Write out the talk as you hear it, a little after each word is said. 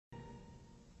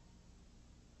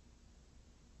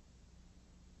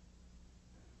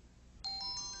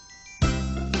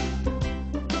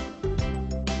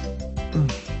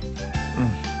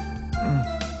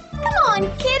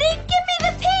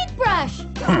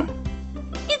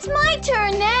It's my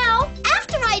turn now.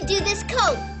 After I do this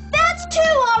coat. That's 2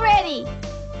 already.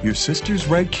 Your sister's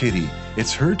right, Kitty.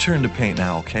 It's her turn to paint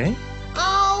now, okay?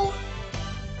 Oh.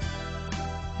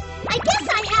 I guess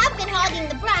I have been hogging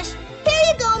the brush. Here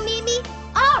you go, Mimi.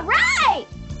 All right.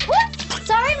 Whoops.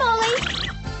 Sorry, Molly.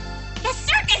 The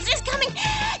circus is coming.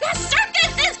 The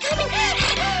circus is coming.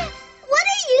 What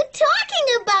are you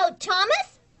talking about,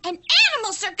 Thomas? An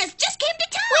animal circus just came to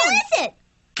town. Where is it?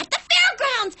 At the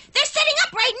fairgrounds. They're setting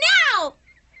up right now.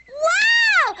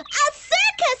 Wow! A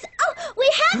circus! Oh, we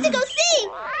have to go see.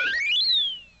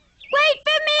 Wait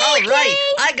for me, All right, Kitty.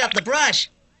 I got the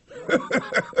brush.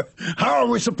 How are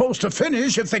we supposed to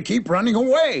finish if they keep running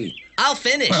away? I'll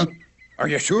finish. Are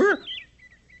you sure?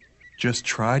 Just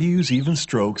try to use even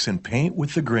strokes and paint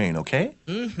with the grain, okay?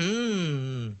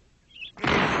 Mm-hmm.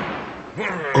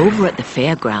 Over at the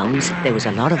fairgrounds, there was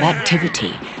a lot of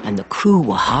activity, and the crew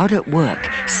were hard at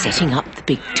work setting up the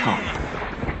big top.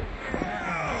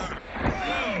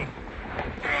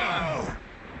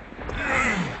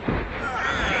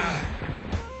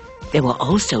 There were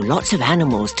also lots of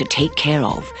animals to take care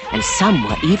of, and some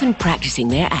were even practicing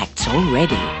their acts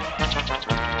already.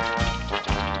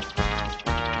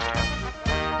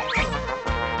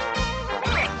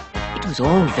 It was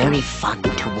all very fun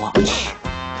to watch.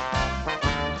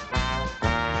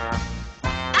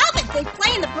 Albert's been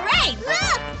playing the parade.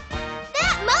 Look!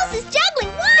 That mouse is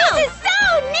juggling. Wow! This is so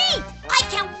neat! I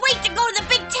can't wait to go to the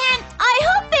big tent. I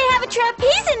hope they have a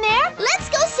trapeze in there. Let's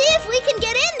go see if we can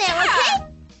get in there, okay?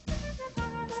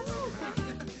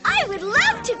 I would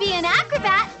love to be an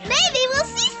acrobat. Maybe we'll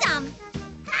see some.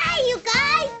 Hi, you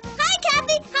guys. Hi,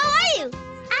 Kathy. How are you?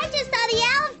 I just saw the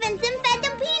elephants and fed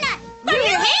them peanuts.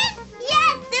 Really?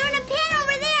 Yes, they're in a pen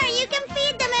over there. You can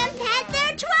feed them and pet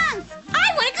their trunks. I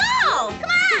want to go.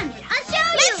 Come on, I'll show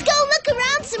you. Let's go look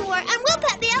around some more, and we'll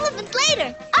pet the elephants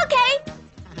later. Okay.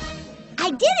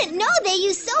 I didn't know they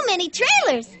use so many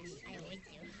trailers.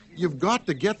 You've got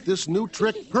to get this new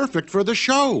trick perfect for the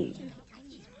show.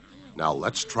 Now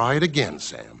let's try it again,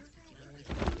 Sam.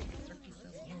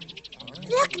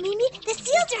 Look, Mimi, the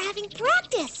seals are having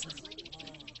practice.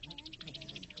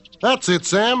 That's it,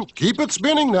 Sam. Keep it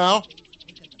spinning now.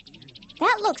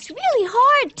 That looks really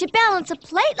hard to balance a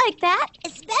plate like that.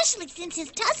 Especially since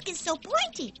his tusk is so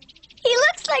pointy. He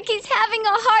looks like he's having a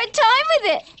hard time with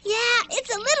it. Yeah,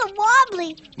 it's a little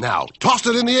wobbly. Now, toss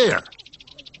it in the air.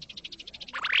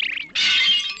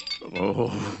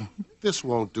 Oh. This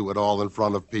won't do it all in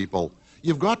front of people.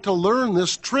 You've got to learn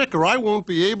this trick or I won't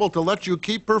be able to let you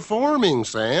keep performing,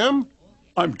 Sam.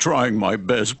 I'm trying my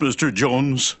best, Mr.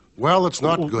 Jones. Well, it's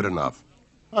not good enough.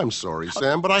 I'm sorry,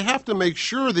 Sam, but I have to make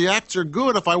sure the acts are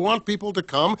good if I want people to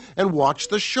come and watch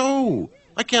the show.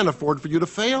 I can't afford for you to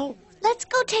fail. Let's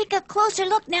go take a closer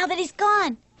look now that he's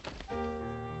gone.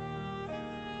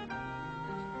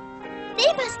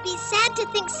 They must be sad to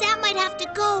think Sam might have to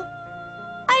go.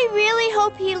 I really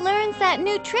hope he learns that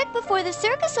new trick before the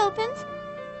circus opens.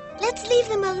 Let's leave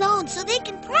them alone so they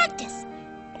can practice.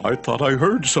 I thought I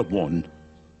heard someone.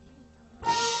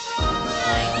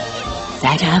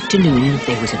 That afternoon,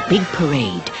 there was a big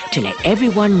parade to let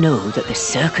everyone know that the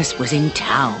circus was in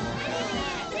town.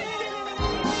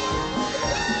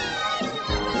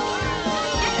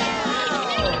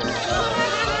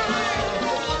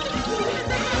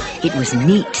 It was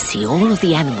neat to see all of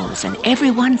the animals, and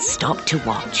everyone stopped to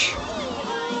watch.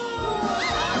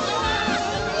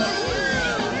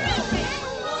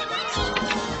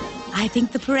 I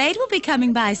think the parade will be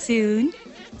coming by soon.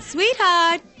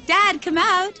 Sweetheart, Dad, come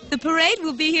out. The parade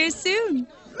will be here soon.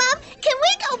 Mom, can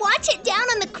we go watch it down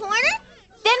on the corner?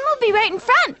 Then we'll be right in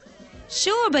front.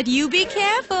 Sure, but you be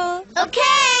careful.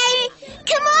 Okay.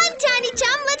 Come on, Tiny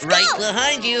Chum, let's Right go.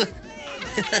 behind you.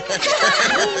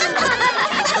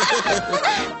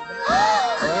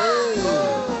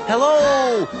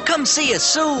 Hello! Come see us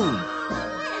soon.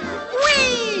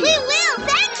 We will,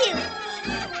 thank you.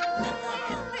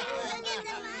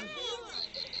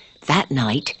 That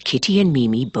night, Kitty and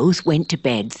Mimi both went to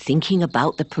bed thinking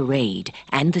about the parade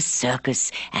and the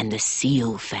circus and the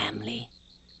seal family.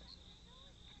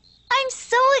 I'm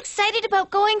so excited about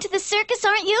going to the circus,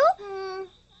 aren't you?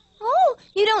 Oh,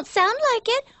 you don't sound like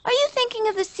it. Are you thinking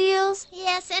of the seals?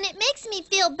 Yes, and it makes me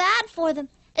feel bad for them,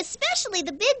 especially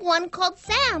the big one called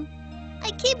Sam. I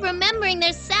keep remembering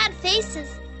their sad faces.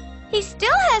 He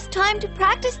still has time to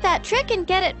practice that trick and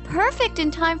get it perfect in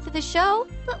time for the show.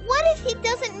 But what if he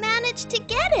doesn't manage to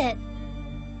get it?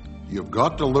 You've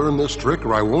got to learn this trick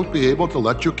or I won't be able to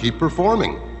let you keep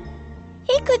performing.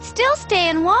 He could still stay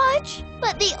and watch.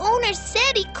 But the owner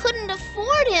said he couldn't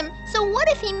afford him. So what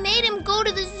if he made him go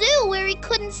to the zoo where he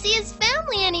couldn't see his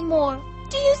family anymore?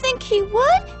 Do you think he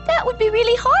would? That would be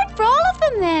really hard for all of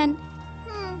them then.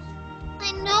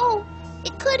 I know.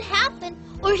 It could happen.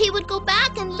 Or he would go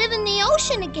back and live in the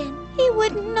ocean again. He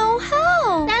wouldn't know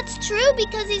how. That's true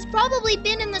because he's probably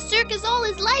been in the circus all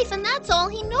his life and that's all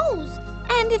he knows.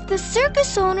 And if the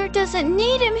circus owner doesn't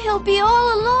need him, he'll be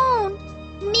all alone.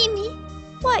 Mimi.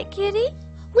 What, Kitty?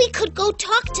 We could go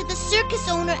talk to the circus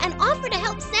owner and offer to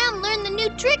help Sam learn the new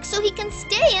trick so he can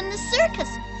stay in the circus.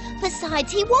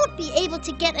 Besides, he won't be able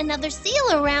to get another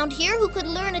seal around here who could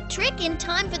learn a trick in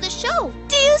time for the show.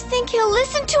 Do you think he'll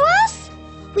listen to us?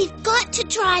 We've got to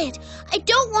try it. I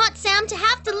don't want Sam to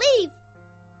have to leave.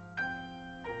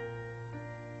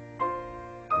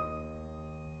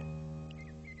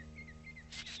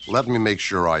 Let me make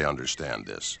sure I understand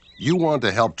this. You want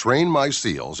to help train my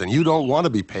seals, and you don't want to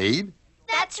be paid?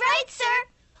 That's right, sir.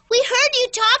 We heard you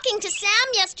talking to Sam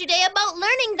yesterday about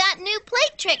learning that new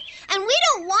plate trick, and we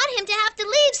don't want him to have to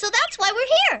leave, so that's why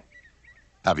we're here.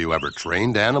 Have you ever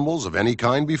trained animals of any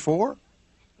kind before?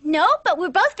 No, but we're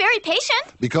both very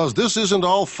patient. Because this isn't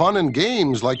all fun and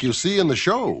games like you see in the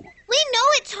show. We know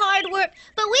it's hard work,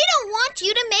 but we don't want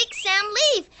you to make Sam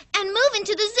leave and move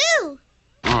into the zoo.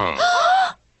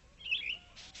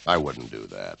 I wouldn't do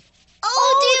that.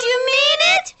 Oh, do you mean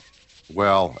it?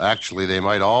 Well, actually, they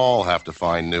might all have to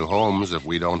find new homes if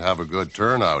we don't have a good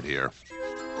turnout here.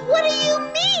 What do you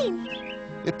mean?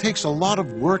 It takes a lot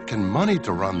of work and money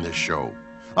to run this show.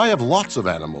 I have lots of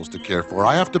animals to care for.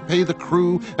 I have to pay the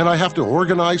crew, and I have to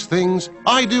organize things.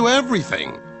 I do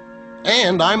everything.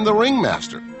 And I'm the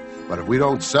ringmaster. But if we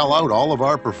don't sell out all of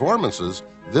our performances,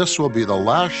 this will be the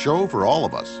last show for all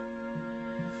of us.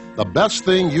 The best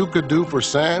thing you could do for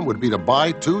Sam would be to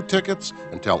buy 2 tickets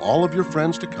and tell all of your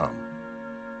friends to come.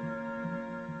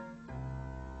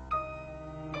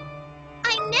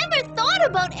 I never thought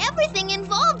about everything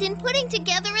involved in putting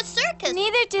together a circus.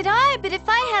 Neither did I, but if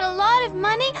I had a lot of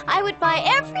money, I would buy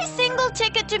every single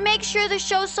ticket to make sure the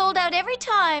show sold out every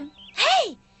time.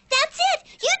 Hey, that's it!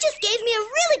 You just gave me a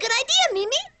really good idea,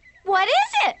 Mimi. What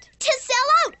is it? To sell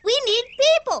out, we need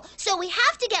people, so we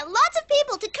have to get lots of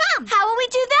people to come. How will we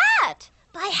do that?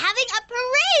 By having a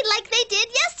parade like they did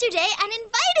yesterday and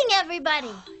inviting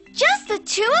everybody. Just the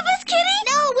 2 of us, Kitty?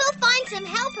 No, we'll find some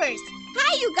helpers.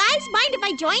 Hi, you guys. Mind if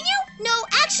I join you? No,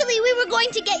 actually, we were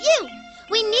going to get you.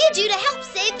 We need you to help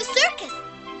save the circus.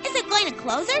 Is it going to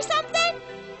close or something?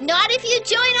 Not if you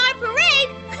join our parade.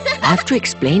 After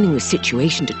explaining the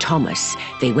situation to Thomas,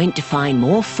 they went to find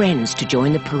more friends to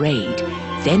join the parade.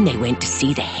 Then they went to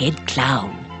see the head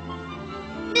clown.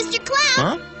 Mr.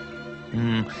 Clown?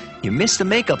 Huh? You missed a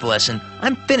makeup lesson.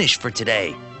 I'm finished for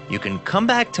today. You can come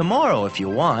back tomorrow if you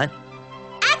want.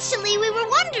 Actually, we were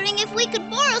wondering if we could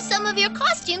borrow some of your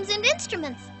costumes and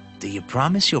instruments. Do you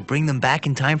promise you'll bring them back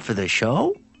in time for the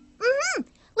show? Mm-hmm.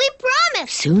 We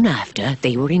promise. Soon after,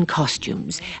 they were in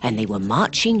costumes, and they were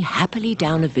marching happily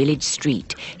down a village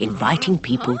street, inviting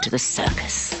people to the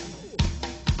circus.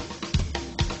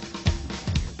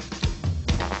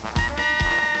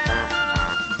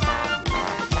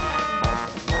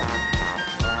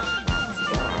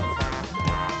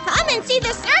 Come and see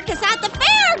the circus at the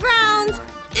fairgrounds.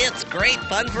 It's great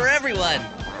fun for everyone.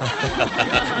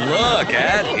 Look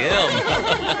at him.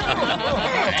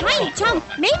 Tiny Chum,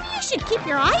 maybe you should keep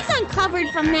your eyes uncovered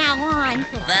from now on.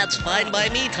 That's fine by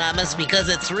me, Thomas, because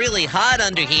it's really hot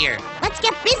under here. Let's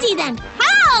get busy then.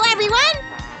 Hello, everyone.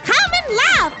 Come and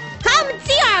laugh. Come and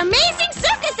see our amazing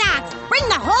circus acts. Bring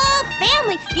the whole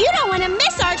family. You don't want to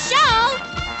miss our show.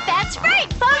 That's right,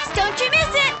 folks. Don't you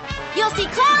miss it. You'll see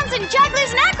clowns and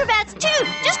jugglers and acrobats, too.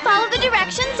 Just follow the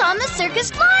directions on the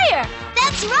circus flyer.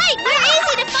 That's right. We're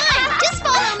easy to find. Just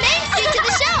follow Main Street to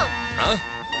the show. Huh?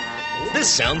 This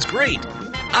sounds great.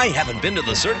 I haven't been to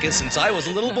the circus since I was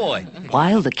a little boy.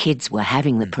 While the kids were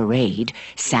having the parade,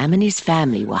 Sam and his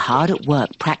family were hard at work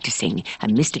practicing,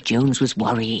 and Mr. Jones was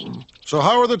worrying. So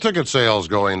how are the ticket sales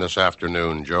going this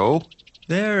afternoon, Joe?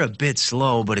 They're a bit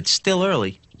slow, but it's still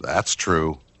early. That's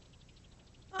true.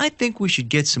 I think we should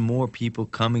get some more people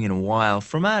coming in a while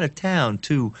from out of town,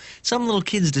 too. Some little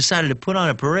kids decided to put on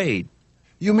a parade.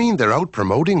 You mean they're out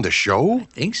promoting the show?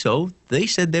 Think so. They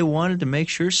said they wanted to make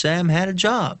sure Sam had a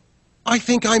job. I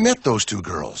think I met those 2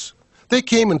 girls. They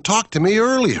came and talked to me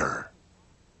earlier.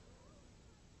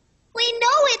 We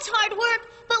know it's hard work,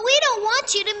 but we don't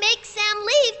want you to make Sam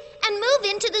leave and move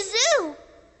into the zoo.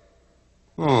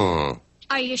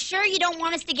 Are you sure you don't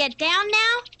want us to get down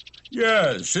now?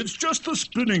 Yes, it's just the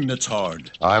spinning that's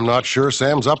hard. I'm not sure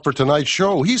Sam's up for tonight's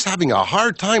show. He's having a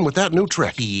hard time with that new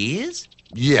trick. He is?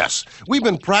 Yes. We've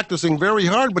been practicing very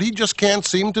hard, but he just can't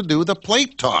seem to do the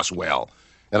plate toss well.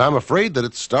 and I'm afraid that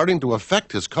it's starting to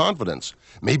affect his confidence.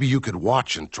 Maybe you could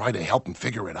watch and try to help him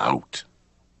figure it out.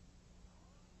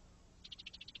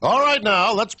 All right,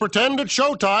 now, let's pretend it's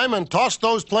showtime and toss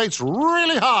those plates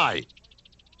really high.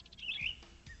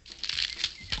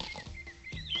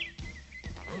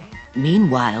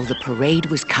 Meanwhile, the parade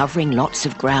was covering lots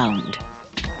of ground.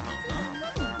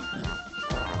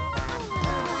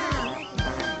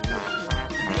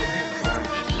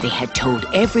 They had told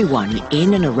everyone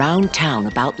in and around town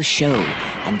about the show,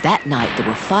 and that night there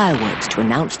were fireworks to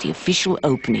announce the official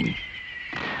opening.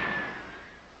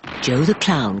 Joe the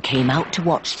Clown came out to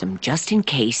watch them just in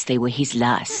case they were his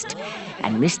last,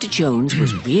 and Mr. Jones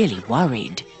was really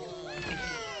worried.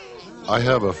 I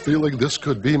have a feeling this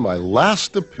could be my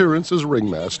last appearance as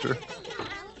ringmaster.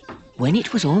 When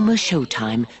it was almost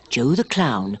showtime, Joe the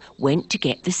Clown went to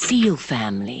get the Seal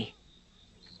family.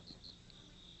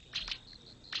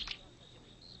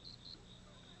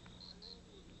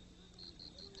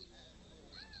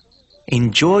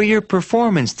 Enjoy your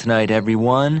performance tonight,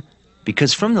 everyone,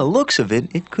 because from the looks of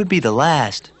it, it could be the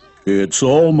last. It's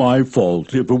all my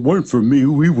fault. If it weren't for me,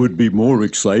 we would be more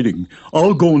exciting.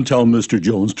 I'll go and tell Mr.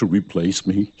 Jones to replace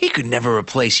me. He could never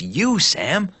replace you,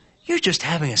 Sam. You're just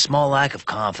having a small lack of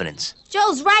confidence.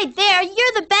 Joe's right there.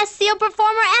 You're the best seal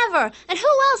performer ever. And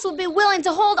who else would be willing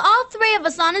to hold all three of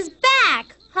us on his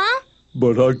back? Huh?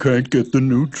 But I can't get the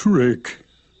new trick.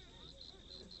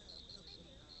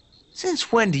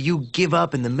 Since when do you give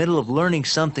up in the middle of learning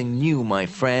something new, my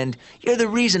friend? You're the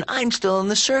reason I'm still in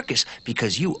the circus,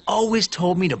 because you always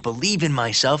told me to believe in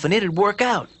myself and it'd work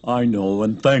out. I know,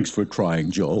 and thanks for trying,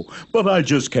 Joe. But I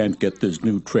just can't get this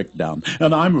new trick down,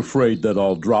 and I'm afraid that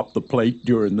I'll drop the plate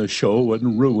during the show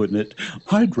and ruin it.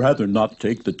 I'd rather not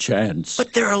take the chance.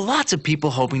 But there are lots of people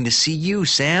hoping to see you,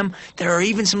 Sam. There are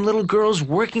even some little girls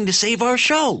working to save our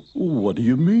show. What do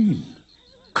you mean?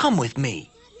 Come with me.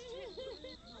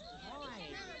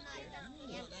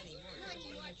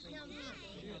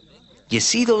 You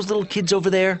see those little kids over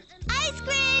there? Ice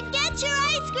cream! Get your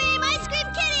ice cream! Ice cream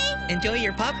kitty! Enjoy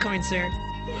your popcorn, sir.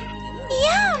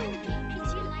 Yum!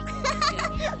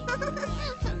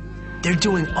 They're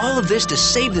doing all of this to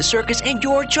save the circus and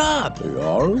your job. They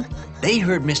are? They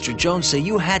heard Mr. Jones say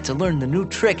you had to learn the new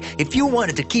trick if you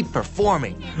wanted to keep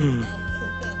performing.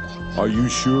 Are you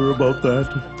sure about that?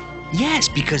 Yes,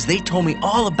 because they told me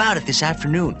all about it this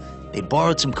afternoon. They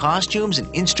borrowed some costumes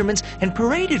and instruments and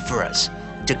paraded for us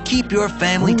to keep your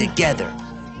family together.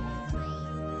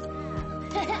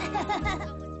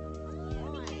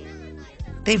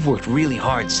 They've worked really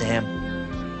hard, Sam.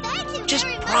 Just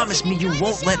promise me you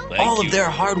won't let all of their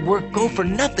hard work go for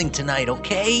nothing tonight,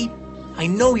 okay? I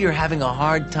know you're having a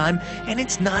hard time, and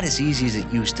it's not as easy as it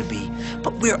used to be.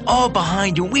 But we're all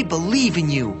behind you. We believe in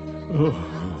you.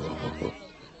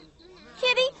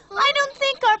 Kitty, I don't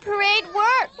think our parade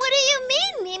worked. What do you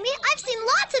mean, Mimi? I've seen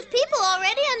lots of people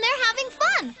already, and they're having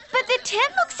fun. But the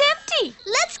tent looks empty.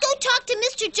 Let's go talk to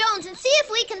Mr. Jones and see if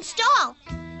we can stall.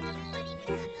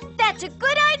 That's a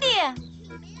good idea.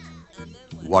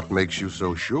 What makes you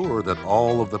so sure that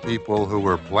all of the people who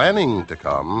were planning to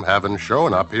come haven't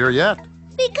shown up here yet?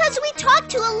 Because we talked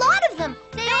to a lot of them.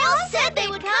 They all said they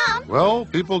would come. Well,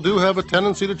 people do have a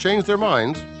tendency to change their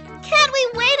minds. Can't we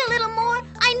wait a little more?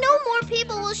 I know more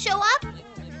people will show up.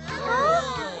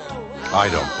 I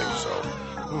don't think so.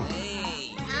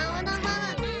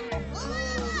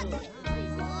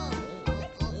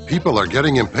 People are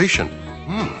getting impatient.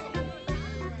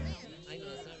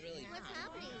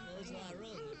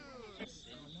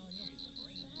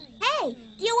 Hey,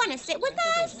 do you want to sit with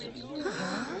us?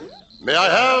 May I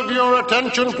have your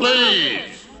attention,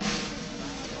 please?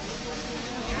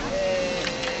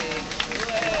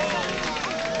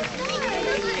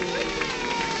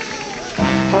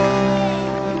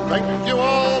 Thank you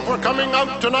all for coming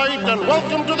out tonight, and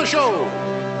welcome to the show.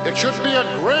 It should be a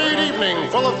great evening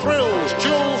full of thrills,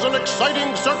 chills, and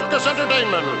exciting circus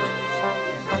entertainment.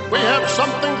 We have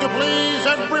something to please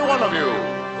every one of you.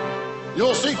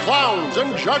 You'll see clowns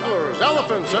and jugglers,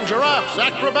 elephants and giraffes,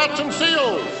 acrobats and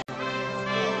seals.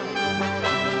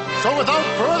 So without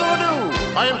further ado,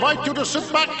 I invite you to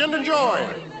sit back and enjoy.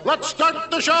 Let's start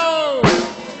the show!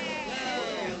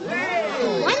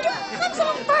 Wonder who comes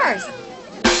out first.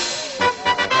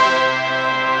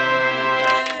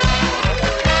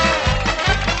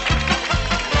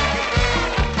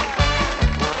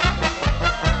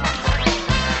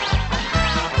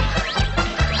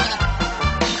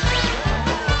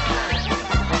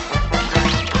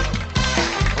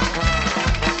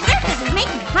 Circus is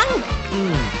making me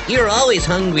hungry. You're always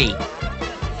hungry.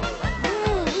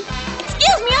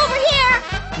 Excuse me over here.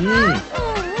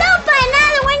 Don't buy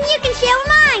another one. You can share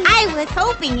mine. I will. was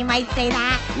hoping you might say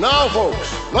that. Now,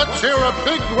 folks, let's hear a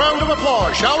big round of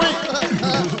applause, shall we?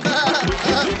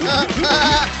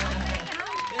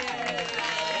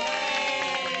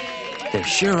 There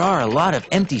sure are a lot of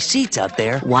empty seats out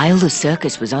there. While the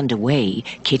circus was underway,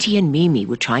 Kitty and Mimi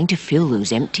were trying to fill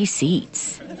those empty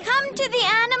seats. Come to the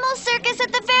animal circus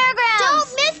at the fairgrounds.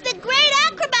 Don't miss the great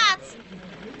acrobats.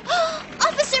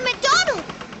 Officer McDonald.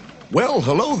 Well,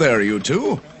 hello there, you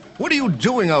two. What are you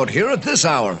doing out here at this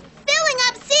hour? Filling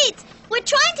up seats. We're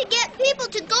trying to get people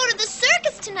to go to the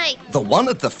circus tonight. The one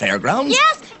at the fairgrounds?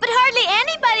 Yes, but hardly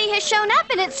anybody has shown up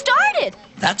and it started.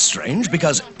 That's strange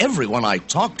because everyone I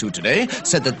talked to today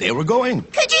said that they were going.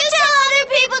 Could you tell other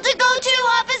people to go too,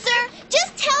 officer?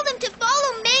 Just tell them to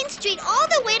follow Main Street all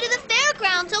the way to the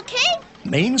fairgrounds, okay?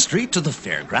 Main Street to the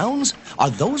fairgrounds? Are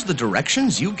those the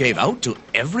directions you gave out to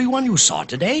everyone you saw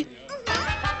today?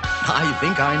 I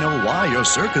think I know why your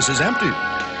circus is empty.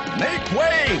 Make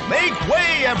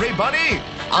way, everybody!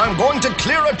 I'm going to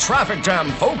clear a traffic jam,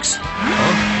 folks.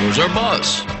 Where's our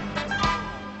bus?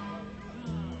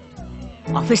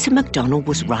 Officer McDonald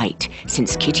was right.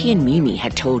 Since Kitty and Mimi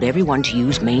had told everyone to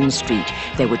use Main Street,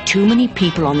 there were too many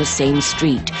people on the same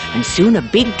street, and soon a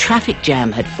big traffic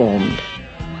jam had formed.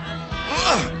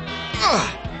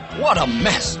 What a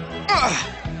mess!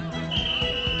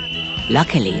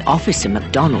 Luckily, Officer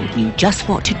McDonald knew just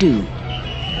what to do.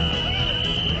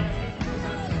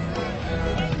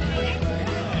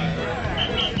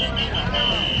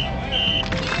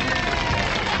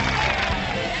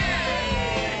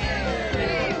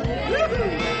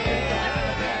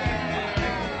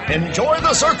 Enjoy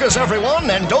the circus, everyone,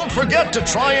 and don't forget to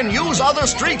try and use other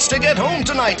streets to get home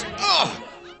tonight.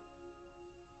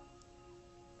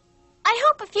 I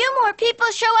hope a few more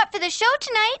people show up for the show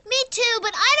tonight. Me too,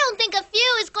 but I don't think a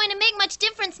few is going to make much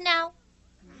difference now.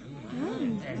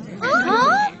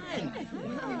 Huh?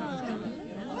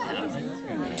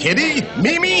 Kitty,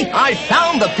 Mimi, I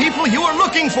found the people you were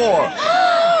looking for.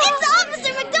 It's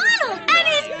Officer McDonald! And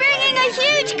he's bringing a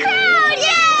huge crowd!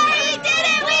 Yay! We did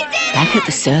it! We did it! Back at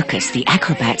the circus, the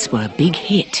acrobats were a big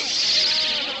hit.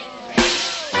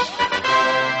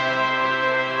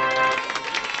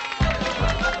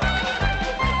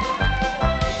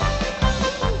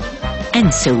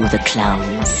 And so were the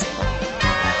clowns.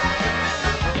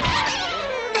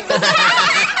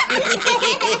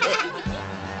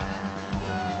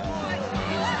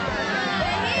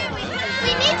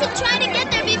 We need to try to get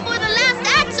there before the last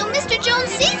act so Mr. Jones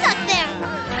sees us there.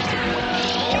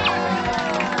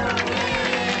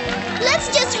 Let's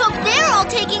just hope they're all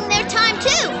taking their time,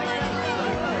 too.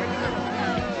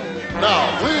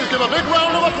 Now, please give a big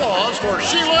round of applause for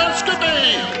Sheila and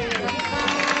Skippy.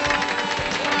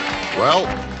 Well,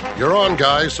 you're on,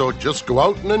 guys, so just go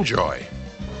out and enjoy.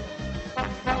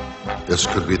 This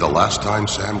could be the last time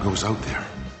Sam goes out there.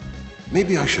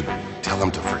 Maybe I should tell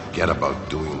him to forget about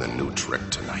doing the new trick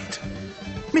tonight.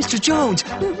 Mr. Jones!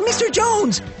 Mr.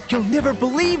 Jones! You'll never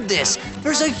believe this.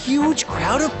 There's a huge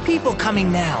crowd of people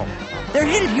coming now. They're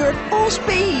headed here at full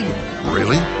speed.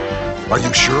 Really? Are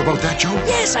you sure about that, Joe?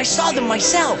 Yes, I saw them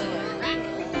myself.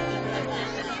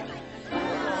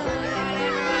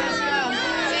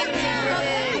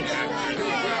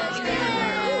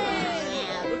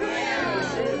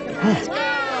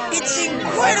 It's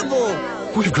incredible!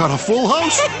 We've got a full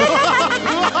house. We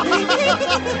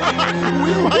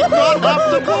might not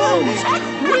have to close.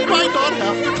 We might not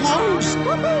have to close.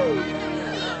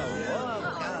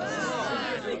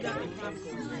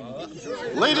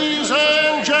 Ladies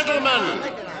and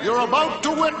gentlemen, you're about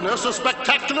to witness a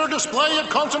spectacular display of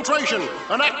concentration.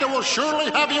 An act that will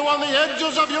surely have you on the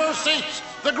edges of your seats.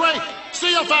 The great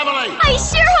Seal family. I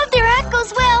sure hope their act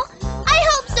goes well. I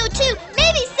hope so, too.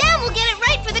 Maybe Sam will get it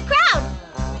right for the crowd.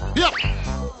 Yep.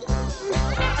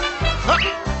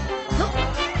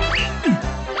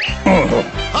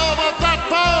 How about that,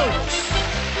 folks?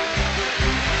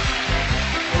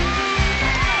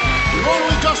 We've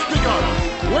only just begun.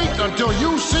 Wait until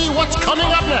you see what's coming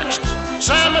up next.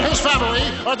 Sam and his family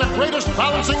are the greatest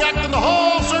balancing act in the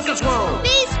whole circus world.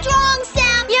 Be strong,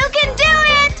 Sam. You can do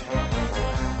it.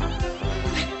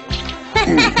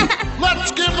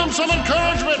 Let's give them some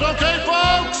encouragement, okay,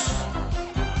 folks?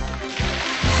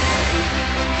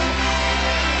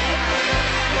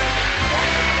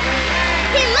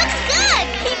 He looks good.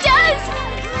 He does.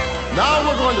 Now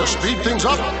we're going to speed things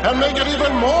up and make it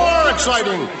even more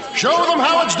exciting. Show them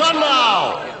how it's done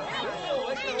now.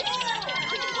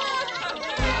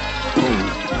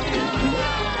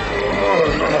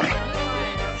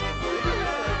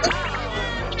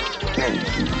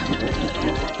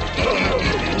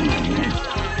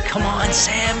 Come on,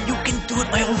 Sam. You can do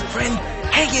it, my old friend.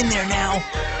 Hang in there now.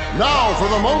 Now for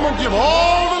the moment you've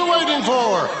all been waiting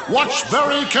for. Watch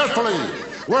very carefully.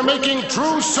 We're making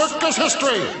true circus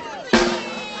history.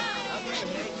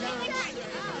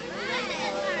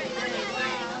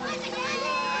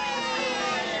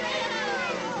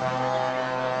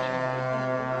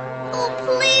 Oh,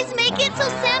 please make it so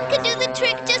Sam can do the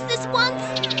trick just this once.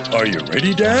 Are you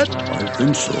ready, Dad? I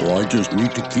think so. I just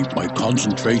need to keep my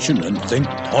concentration and think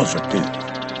positive.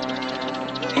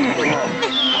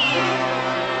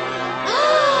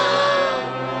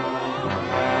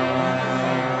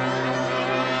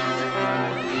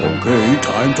 Okay,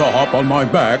 time to hop on my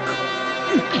back.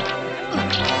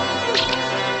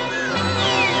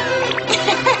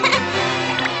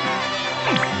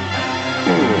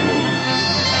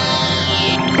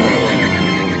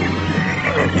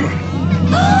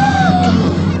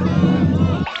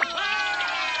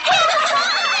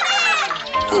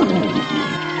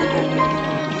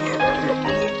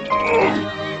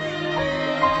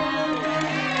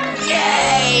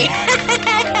 Yay!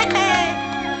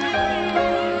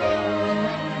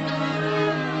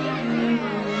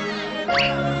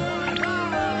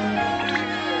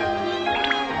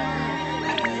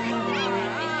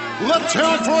 Let's hear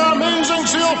it for our amazing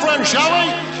seal friend, shall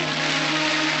we?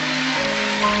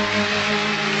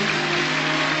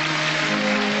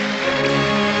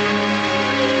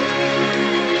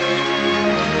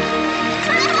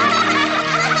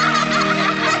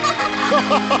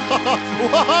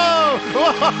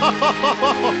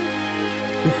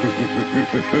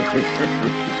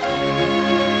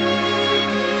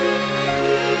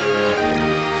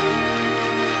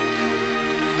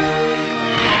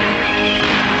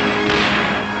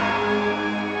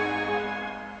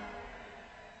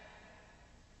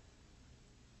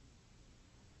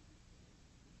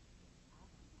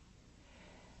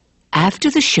 After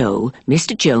the show,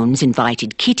 Mr. Jones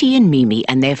invited Kitty and Mimi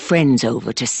and their friends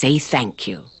over to say thank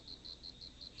you.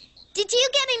 Did you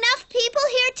get enough people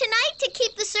here tonight to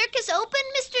keep the circus open,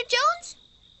 Mr. Jones?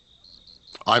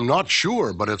 I'm not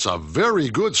sure, but it's a very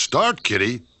good start,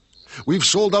 Kitty. We've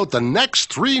sold out the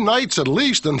next 3 nights at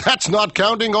least, and that's not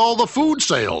counting all the food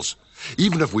sales.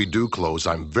 Even if we do close,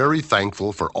 I'm very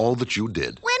thankful for all that you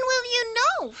did. When will you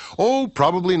know? Oh,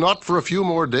 probably not for a few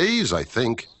more days, I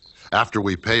think, after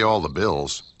we pay all the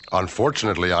bills.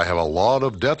 Unfortunately, I have a lot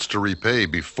of debts to repay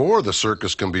before the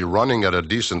circus can be running at a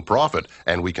decent profit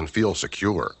and we can feel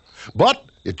secure. But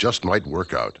it just might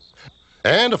work out.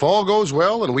 And if all goes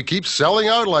well and we keep selling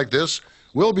out like this,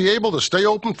 we'll be able to stay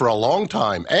open for a long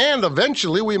time, and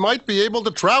eventually we might be able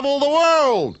to travel the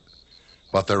world.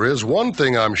 But there is one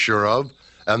thing I'm sure of,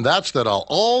 and that's that I'll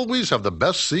always have the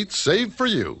best seats saved for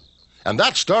you. And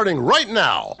that's starting right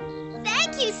now.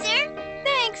 Thank you, sir.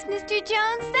 Thanks, Mr.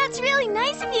 Jones. That's really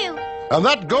nice of you. And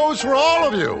that goes for all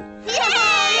of you.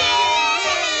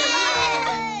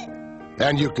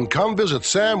 And you can come visit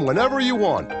Sam whenever you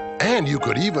want. And you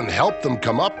could even help them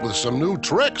come up with some new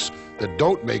tricks that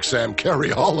don't make Sam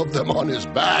carry all of them on his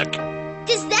back.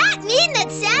 Does that mean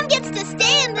that Sam gets to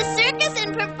stay in the circus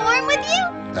and perform with you?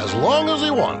 As long as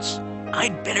he wants.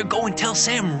 I'd better go and tell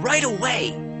Sam right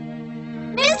away.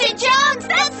 Mr. Jones,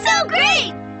 that's so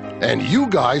great! And you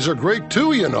guys are great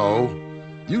too, you know.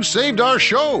 You saved our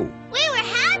show. We were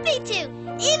happy to,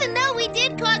 even though we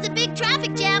did cause a big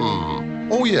traffic jam.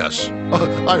 Oh, yes.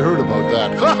 I heard about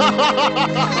that.